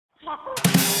Hello,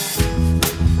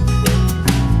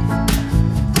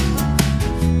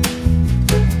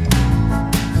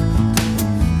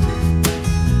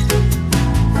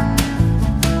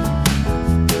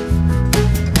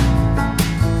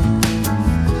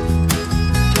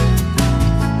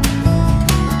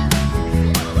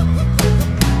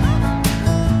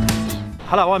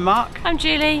 I'm Mark. I'm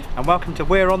Julie. And welcome to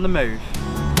Weir on the Move.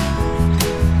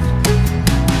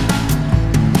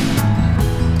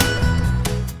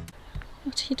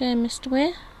 What are you doing, Mr.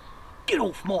 Weir? Get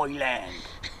off my land!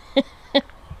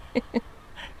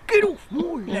 Get off my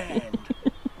land!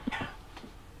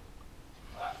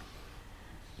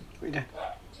 What are you doing?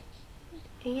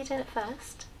 Are you doing it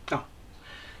first? Oh.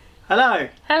 Hello!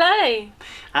 Hello!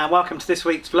 And welcome to this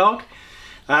week's vlog.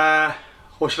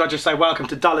 Or should I just say welcome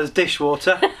to Dull's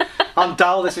Dishwater. I'm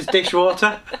Dull, this is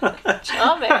Dishwater.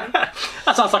 Charming.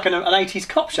 That sounds like an 80s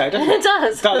cop show, doesn't it?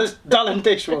 It does. Dull and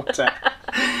Dishwater.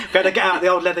 Better get out the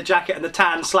old leather jacket and the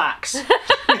tan slacks.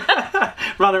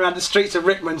 Run around the streets of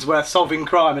Rickmansworth solving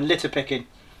crime and litter picking.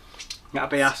 That'll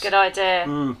be us. Good idea.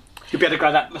 You'll be able to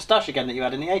grow that moustache again that you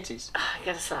had in the 80s. I'm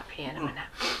going to slap you in a minute.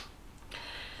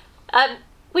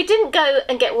 We didn't go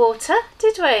and get water,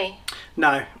 did we?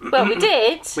 No. Well, we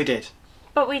did. We did.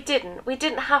 But we didn't. We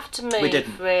didn't have to move, We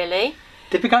didn't. really.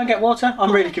 Did we go and get water?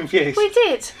 I'm really confused. We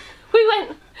did.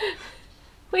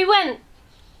 We went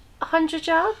 100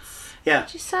 yards, Yeah.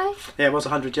 did you say? Yeah, it was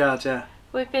 100 yards, yeah.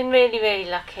 We've been really, really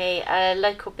lucky. A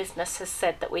local business has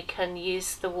said that we can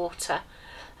use the water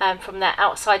from their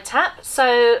outside tap.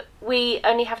 So we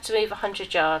only have to move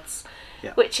 100 yards,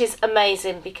 Yeah. which is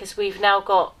amazing because we've now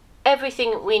got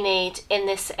everything we need in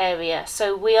this area.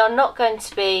 So we are not going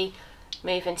to be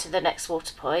moving to the next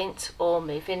water point or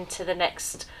moving to the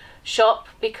next shop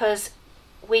because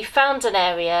we found an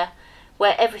area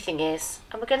where everything is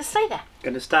and we're going to stay there.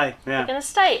 Going to stay, yeah. We're going to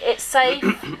stay. It's safe.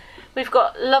 We've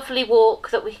got a lovely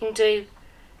walk that we can do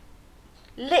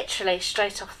literally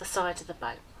straight off the side of the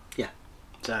boat. Yeah.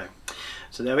 So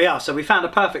there we are. So we found a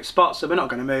perfect spot, so we're not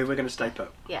going to move, we're going to stay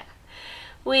put. Yeah.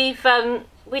 We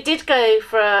did go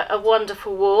for a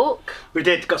wonderful walk. We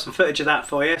did, got some footage of that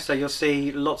for you, so you'll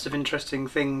see lots of interesting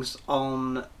things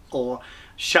on or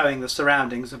showing the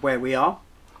surroundings of where we are.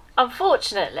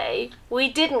 Unfortunately, we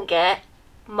didn't get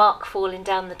Mark falling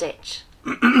down the ditch.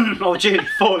 or Julie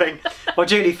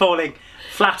falling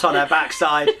flat on her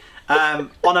backside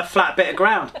on a flat bit of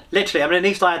ground. Literally, I mean, at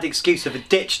least I had the excuse of a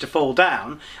ditch to fall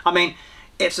down. I mean,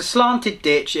 it's a slanted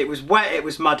ditch, it was wet, it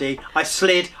was muddy, I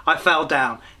slid, I fell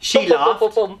down. She laughed.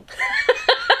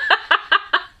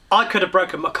 I could have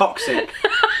broken my coccyx.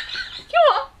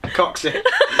 What? Coccyx.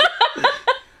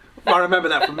 I remember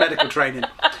that from medical training.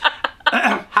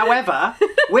 However,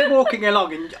 we're walking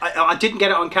along, and I didn't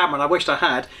get it on camera, and I wished I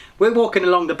had. We're walking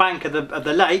along the bank of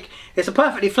the lake. It's a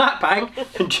perfectly flat bank,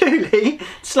 and Julie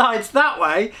slides that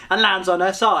way and lands on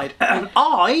her side.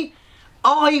 I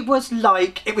was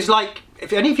like, it was like,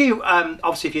 if any of you,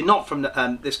 obviously if you're not from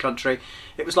this country,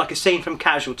 it was like a scene from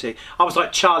Casualty. I was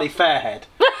like Charlie Fairhead.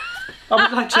 I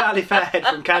was like Charlie Fairhead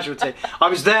from Casualty. I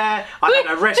was there, I had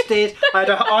her rested, I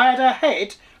had her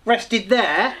head rested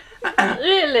there.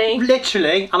 Really?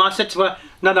 Literally, and I said to her,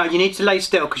 no, you need to lay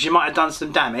still because you might have done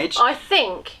some damage. I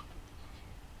think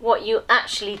what you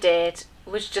actually did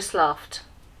was just laughed.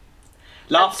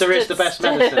 Laughter is the best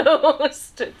medicine.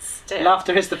 Stood still.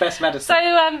 Laughter is the best medicine.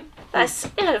 So that's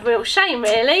a real shame,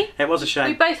 really. It was a shame.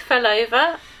 We both fell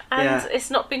over, and it's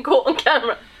not been caught on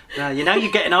camera. No, you know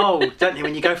you're getting old, don't you,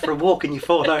 when you go for a walk and you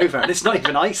fall over and it's not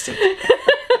even icy.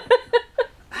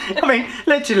 I mean,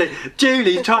 literally,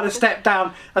 Julie's trying to step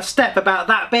down a step about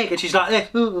that big and she's like this.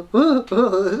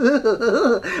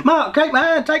 Mark, take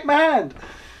my hand.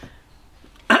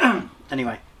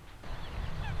 Anyway.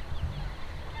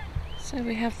 So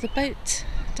we have the boat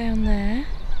down there,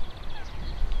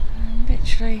 and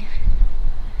literally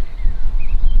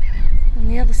on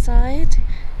the other side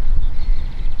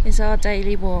is our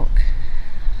daily walk.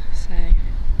 So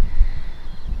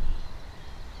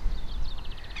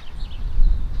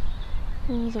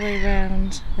all the way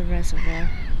round the reservoir.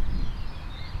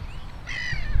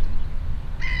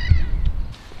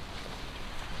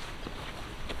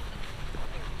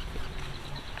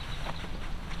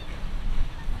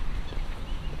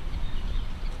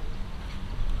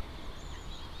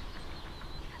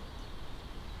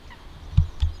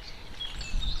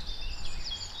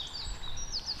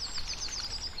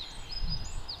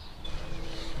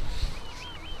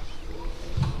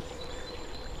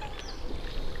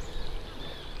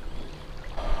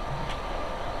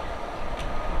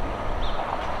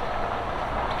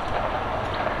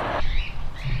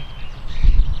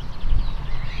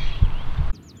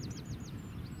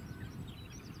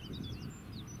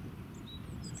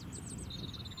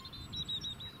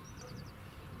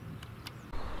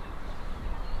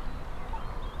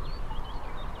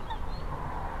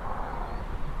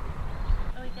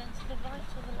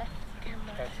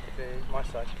 be my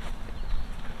side.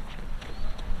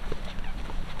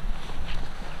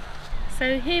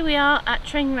 So here we are at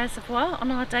Tring Reservoir on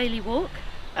our daily walk.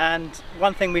 And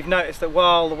one thing we've noticed, that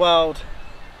while the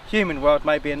human world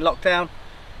may be in lockdown,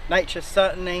 nature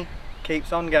certainly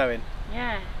keeps on going.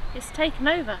 Yeah, it's taken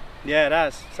over. Yeah, it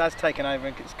has. It has taken over,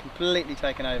 and it's completely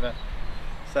taken over.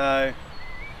 So,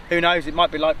 who knows, it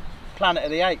might be like Planet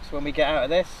of the Apes when we get out of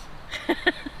this.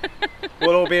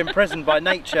 We'll all be imprisoned by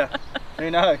nature. Who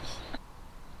knows?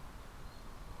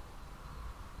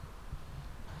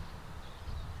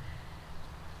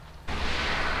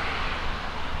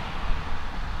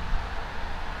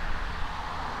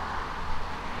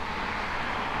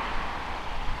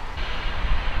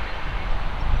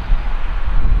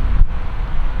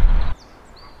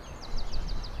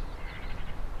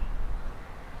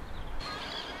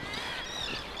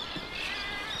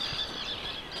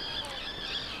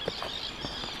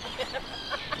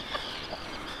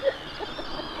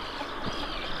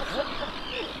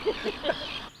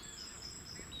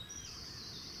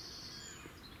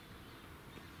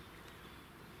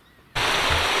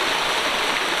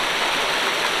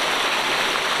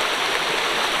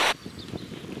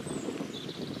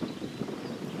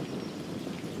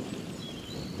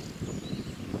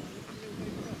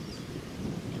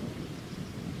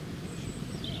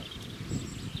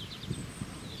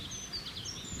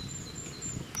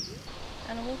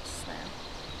 And a water snail.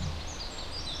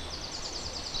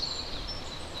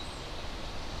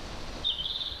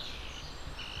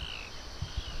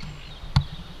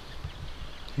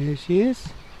 Here she is.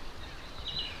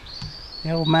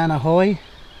 The old man ahoy.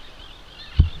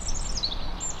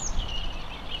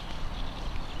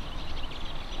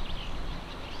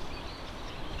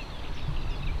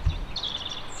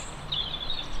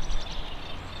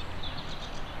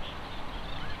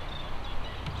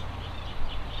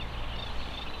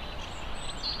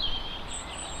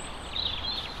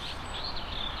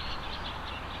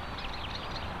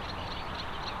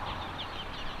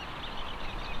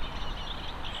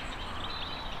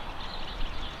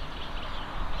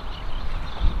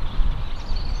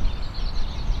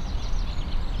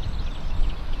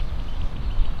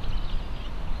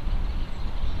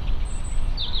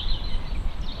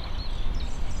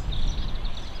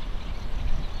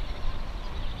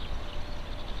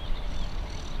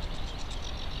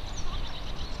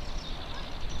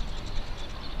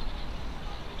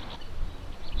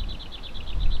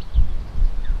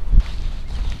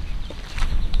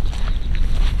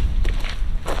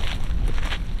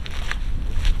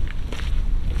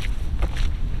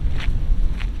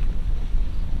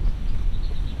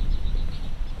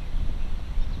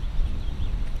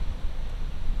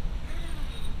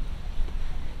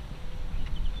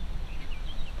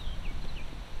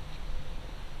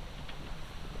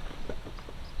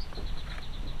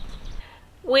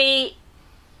 We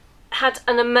had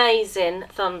an amazing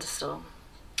thunderstorm.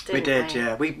 We did,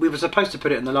 yeah. We were supposed to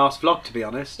put it in the last vlog, to be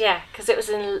honest. Yeah, because it was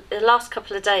in the last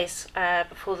couple of days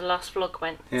before the last vlog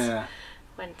went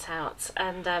out,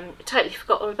 and totally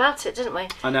forgot all about it, didn't we?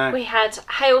 I know. We had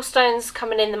hailstones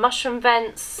coming in the mushroom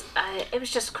vents. It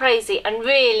was just crazy and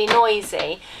really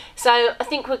noisy. So I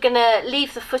think we're going to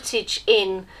leave the footage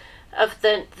in of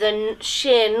the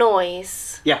sheer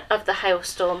noise of the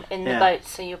hailstorm in the boat,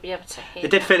 so you'll be able to hear.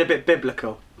 It did feel a bit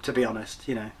biblical, to be honest.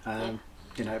 You know,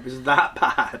 you know, it was that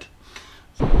bad.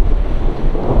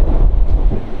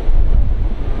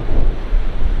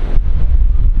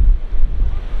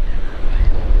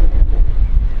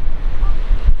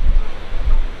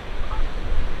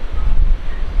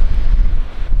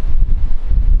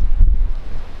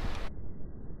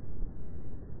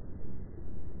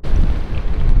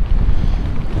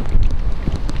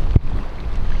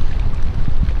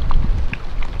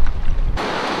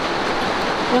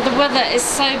 Well, the weather is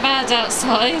so bad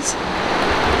outside.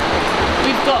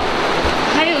 We've got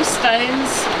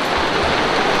hailstones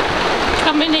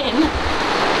coming in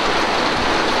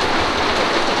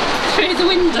through the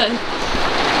window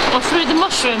or through the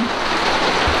mushroom.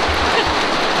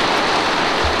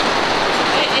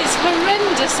 It is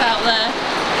horrendous out there,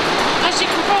 as you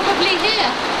can probably hear.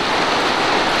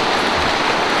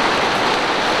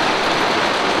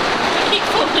 I keep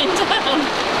falling down.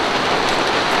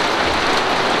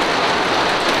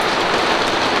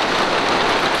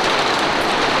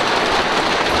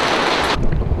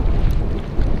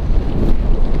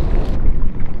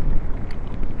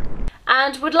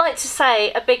 And would like to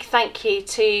say a big thank you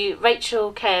to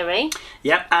Rachel Carey.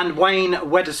 Yep, and Wayne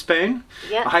Weatherspoon.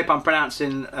 Yep. I hope I'm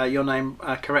pronouncing your name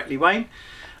correctly, Wayne,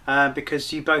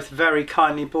 because you both very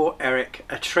kindly bought Eric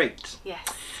a treat. Yes.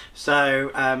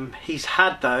 So he's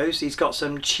had those. He's got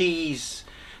some cheese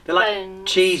They're like bones.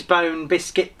 cheese bone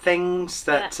biscuit things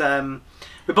that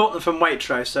we bought them from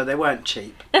Waitrose, so they weren't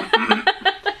cheap.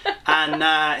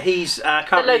 And he's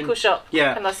currently... The local shop,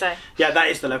 can I say? Yeah, that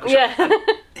is the local shop. And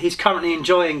he's currently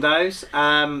enjoying those,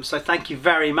 so thank you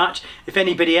very much. If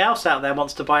anybody else out there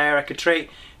wants to buy Eric a treat,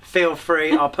 feel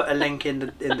free. I'll put a link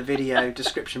in the video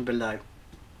description below.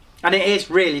 And it is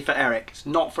really for Eric. It's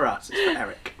not for us, it's for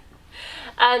Eric.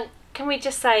 And can we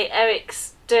just say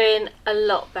Eric's doing a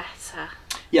lot better?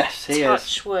 Yes, he is.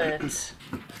 Touch words.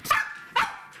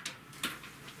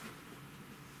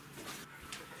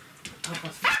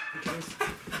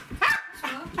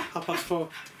 Half past 4.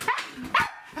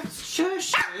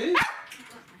 Shush you.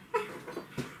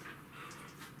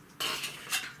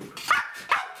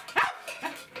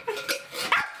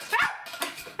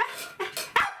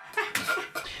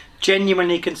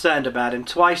 Genuinely concerned about him.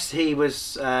 Twice he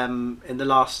was in the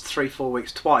last 3-4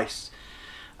 weeks. Twice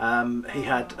he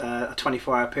had a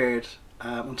 24-hour period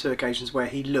on 2 occasions where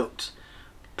he looked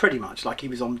pretty much like he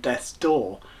was on death's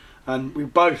door. And we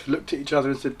both looked at each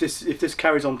other and said, if this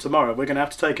carries on tomorrow, we're going to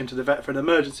have to take him to the vet for an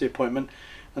emergency appointment.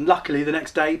 And luckily the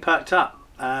next day he perked up.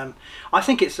 I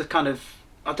think it's a kind of,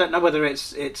 I don't know whether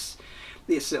it's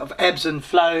sort of ebbs and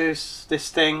flows,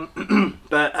 this thing.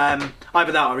 But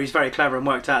either that or he's very clever and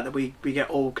worked out that we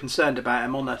get all concerned about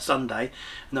him on a Sunday,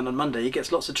 and then on Monday he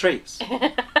gets lots of treats. So,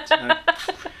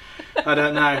 I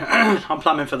don't know. I'm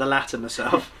plumbing for the latter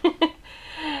myself.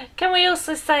 Can we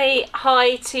also say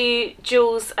hi to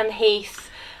Jules and Heath,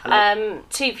 2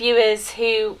 viewers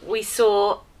who we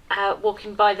saw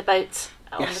walking by the boat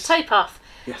on the towpath.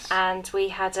 Yes. And we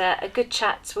had a good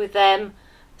chat with them,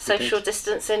 social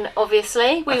distancing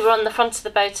obviously. We were on the front of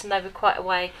the boat and they were quite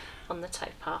away on the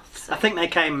towpath. So. I think they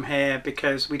came here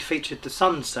because we'd featured the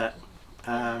sunset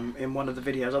in one of the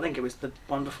videos. I think it was the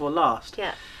one before last.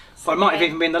 Yeah. Or it might have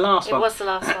even been the last one. It was the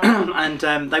last one.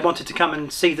 And they wanted to come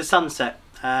and see the sunset.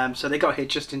 So they got here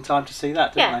just in time to see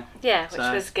that, didn't they? Yeah, which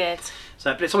was good.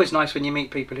 So, but it's always nice when you meet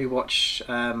people who watch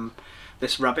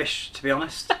this rubbish, to be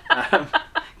honest.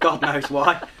 God knows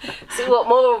why. See what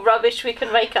more rubbish we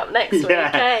can make up next week,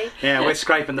 eh? Yeah, we're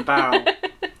scraping the barrel.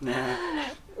 Yeah.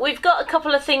 We've got a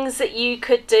couple of things that you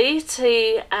could do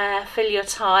to fill your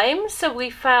time. So we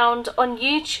found on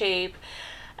YouTube,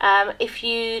 if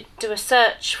you do a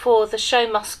search for The Show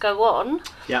Must Go On,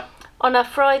 on a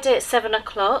Friday at 7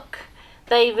 o'clock,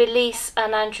 they release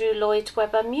an Andrew Lloyd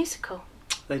Webber musical.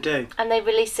 They do. And they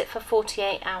release it for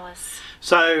 48 hours.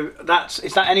 So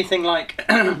is that anything like,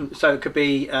 so it could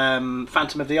be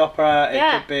Phantom of the Opera,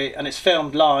 it could be, and it's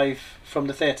filmed live from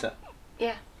the theatre?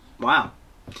 Yeah. Wow.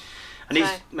 And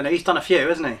he's done a few,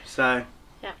 hasn't he? So.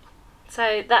 Yeah.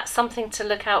 So that's something to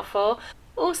look out for.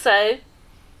 Also,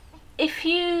 if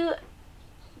you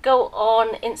go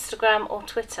on Instagram or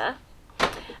Twitter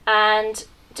and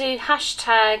do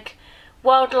hashtag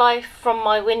wildlife from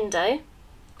my window,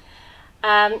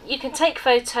 you can take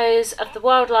photos of the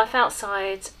wildlife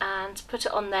outside and put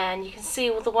it on there, and you can see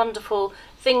all the wonderful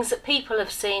things that people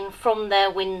have seen from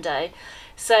their window.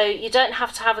 So you don't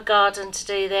have to have a garden to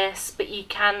do this, but you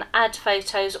can add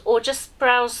photos or just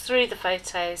browse through the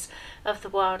photos of the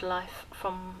wildlife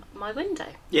from my window.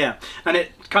 Yeah, and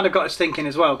it kind of got us thinking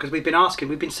as well, because we've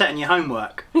been setting your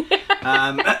homework.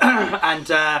 And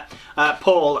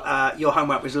Paul, your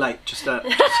homework was late, just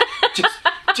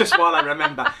while I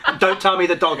remember. And don't tell me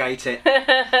the dog ate it.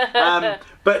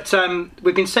 But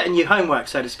we've been setting you homework,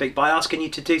 so to speak, by asking you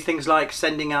to do things like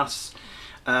sending us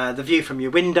the view from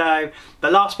your window.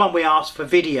 The last one we asked for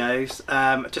videos,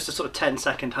 just a sort of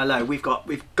 10-second hello. We've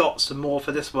got some more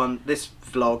for this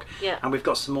vlog, and we've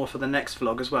got some more for the next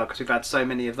vlog as well, because we've had so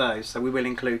many of those, so we will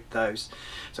include those.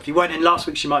 So if you weren't in last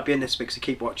week's, you might be in this week, so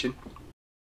keep watching.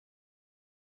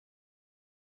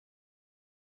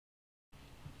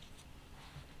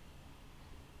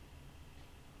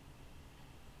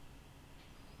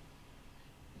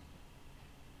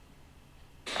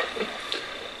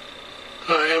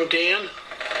 Hi, I'm Dan,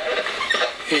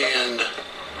 and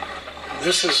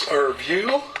this is our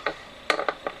view.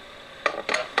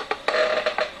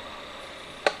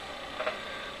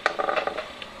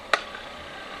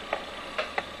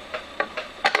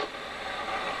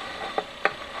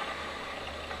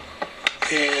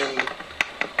 And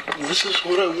this is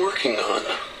what I'm working on.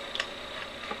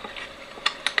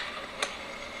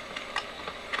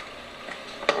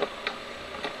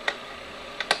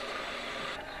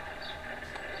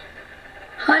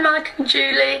 Hi Mike and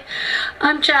Julie,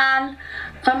 I'm Jan,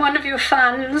 I'm one of your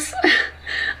fans.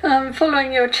 I'm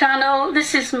following your channel.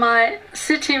 This is my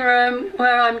sitting room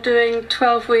where I'm doing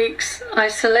 12 weeks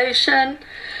isolation,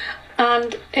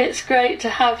 and it's great to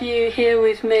have you here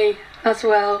with me as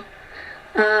well.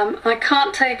 I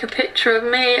can't take a picture of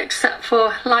me except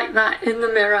for like that in the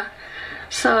mirror.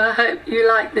 So I hope you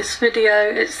like this video.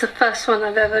 It's the first one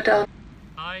I've ever done.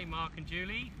 Hi Mark and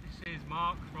Julie, this is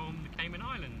Mark from the Camen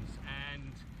Islands,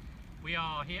 and we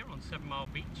are here on 7 Mile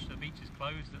Beach. The beach is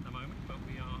closed at the moment, but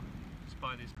we are just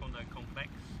by this condo complex,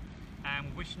 and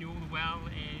we're wishing you all the well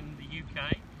in the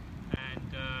UK,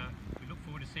 and we look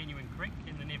forward to seeing you in Crick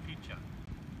in the near future.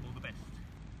 All the best.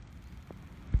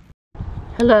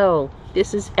 Hello,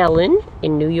 this is Ellen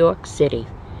in New York City.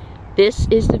 This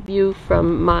is the view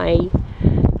from my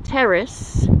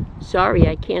terrace. Sorry,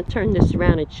 I can't turn this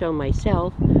around and show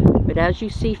myself, but as you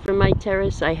see from my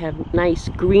terrace, I have nice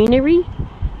greenery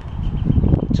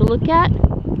to look at.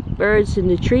 Birds in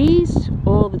the trees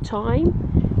all the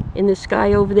time. In the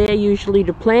sky over there, usually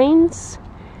the planes.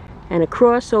 And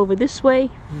across over this way,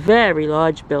 very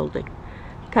large building.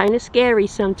 Kind of scary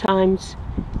sometimes.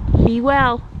 Be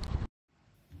well.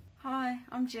 Hi,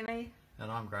 I'm Jenny.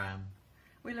 And I'm Graham.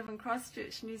 We live in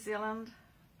Christchurch, New Zealand.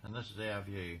 And this is our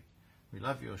view. We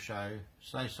love your show.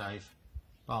 Stay safe.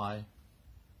 Bye.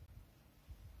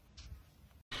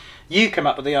 You come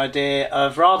up with the idea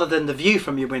of, rather than the view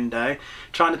from your window,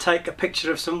 trying to take a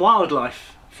picture of some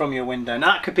wildlife from your window.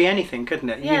 Now that could be anything, couldn't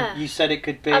it? Yeah. You said it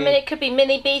could be... I mean, it could be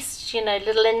mini beasts, you know,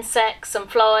 little insects and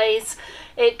flies.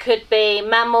 It could be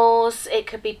mammals, it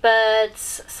could be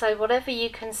birds. So whatever you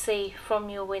can see from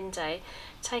your window,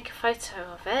 take a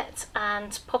photo of it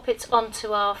and pop it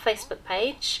onto our Facebook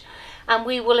page, and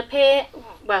we will appear,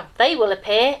 well, they will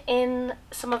appear in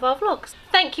some of our vlogs.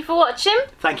 Thank you for watching.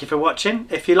 Thank you for watching.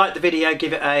 If you liked the video,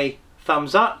 give it a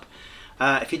thumbs up.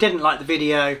 If you didn't like the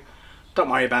video, don't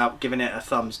worry about giving it a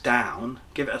thumbs down.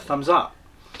 Give it a thumbs up.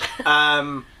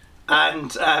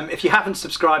 If you haven't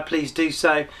subscribed, please do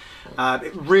so.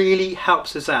 It really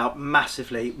helps us out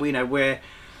massively. We know we're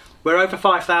over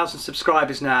 5,000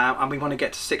 subscribers now, and we want to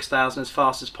get to 6,000 as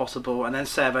fast as possible, and then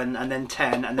 7, and then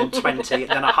 10, and then 20, and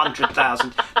then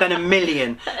 100,000, then 1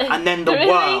 million, and then the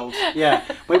world. Yeah,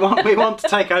 we want to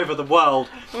take over the world.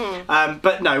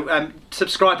 But no,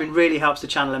 subscribing really helps the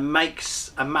channel and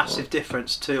makes a massive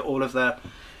difference to all of the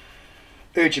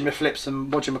flips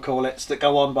and whatchamacallits that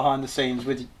go on behind the scenes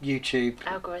with YouTube.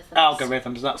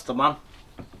 Algorithms, that's the one.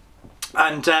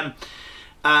 And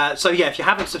so yeah, if you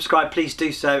haven't subscribed, please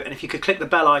do so, and if you could click the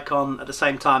bell icon at the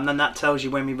same time, then that tells you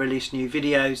when we release new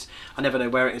videos. I never know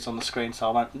where it is on the screen, so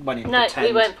I won't even pretend.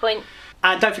 We won't point.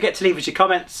 And don't forget to leave us your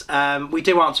comments. We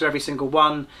do answer every single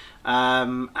one,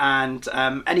 and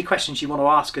any questions you want to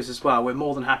ask us as well, we're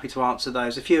more than happy to answer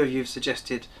those. A few of you have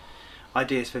suggested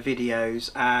ideas for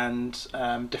videos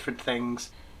and different things.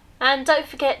 And don't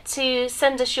forget to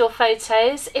send us your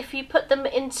photos if you put them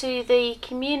into the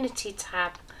community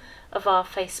tab of our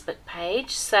Facebook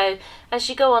page. So as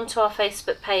you go onto our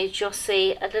Facebook page, you'll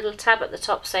see a little tab at the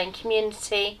top saying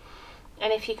community,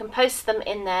 and if you can post them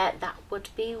in there, that would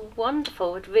be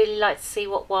wonderful. We'd really like to see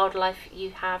what wildlife you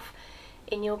have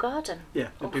in your garden. Yeah,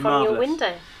 it'd be from marvellous. your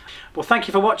window. Well, thank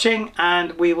you for watching,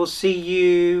 and we will see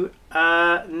you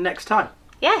next time.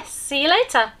 Yes, see you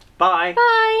later. Bye.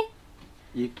 Bye.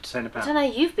 You saying about? I don't know,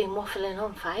 you've been waffling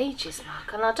on for ages,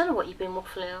 Mark, and I don't know what you've been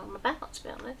waffling on about, to be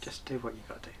honest. Just do what you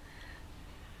got to do.